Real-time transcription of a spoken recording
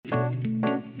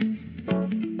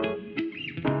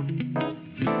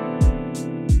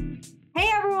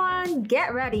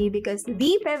Get ready because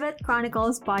the Pivot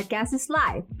Chronicles podcast is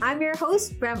live. I'm your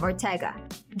host, Prem Ortega.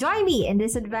 Join me in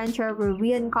this adventure where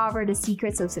we uncover the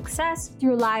secrets of success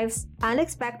through life's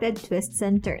unexpected twists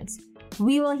and turns.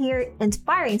 We will hear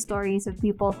inspiring stories of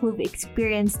people who've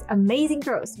experienced amazing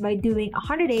growth by doing a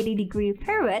 180-degree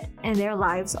pivot in their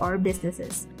lives or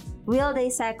businesses. We'll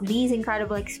dissect these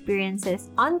incredible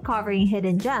experiences, uncovering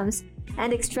hidden gems,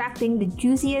 and extracting the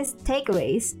juiciest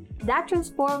takeaways that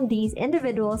transform these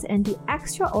individuals into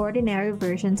extraordinary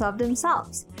versions of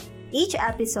themselves. Each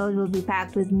episode will be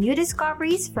packed with new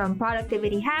discoveries from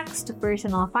productivity hacks to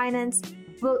personal finance.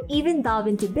 We'll even delve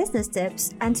into business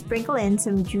tips and sprinkle in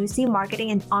some juicy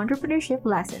marketing and entrepreneurship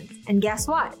lessons. And guess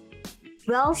what?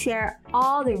 We'll share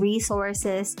all the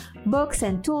resources, books,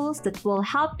 and tools that will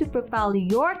help to propel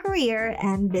your career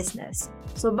and business.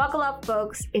 So buckle up,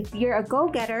 folks. If you're a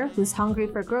go-getter who's hungry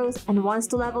for growth and wants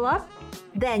to level up,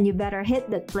 then you better hit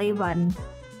that play button.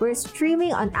 We're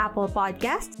streaming on Apple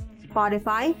Podcasts,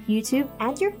 Spotify, YouTube,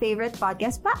 and your favorite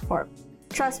podcast platform.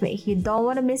 Trust me, you don't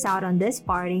want to miss out on this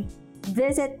party.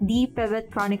 Visit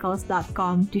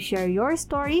thepivotchronicles.com to share your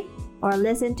story or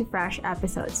listen to fresh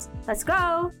episodes. Let's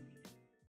go!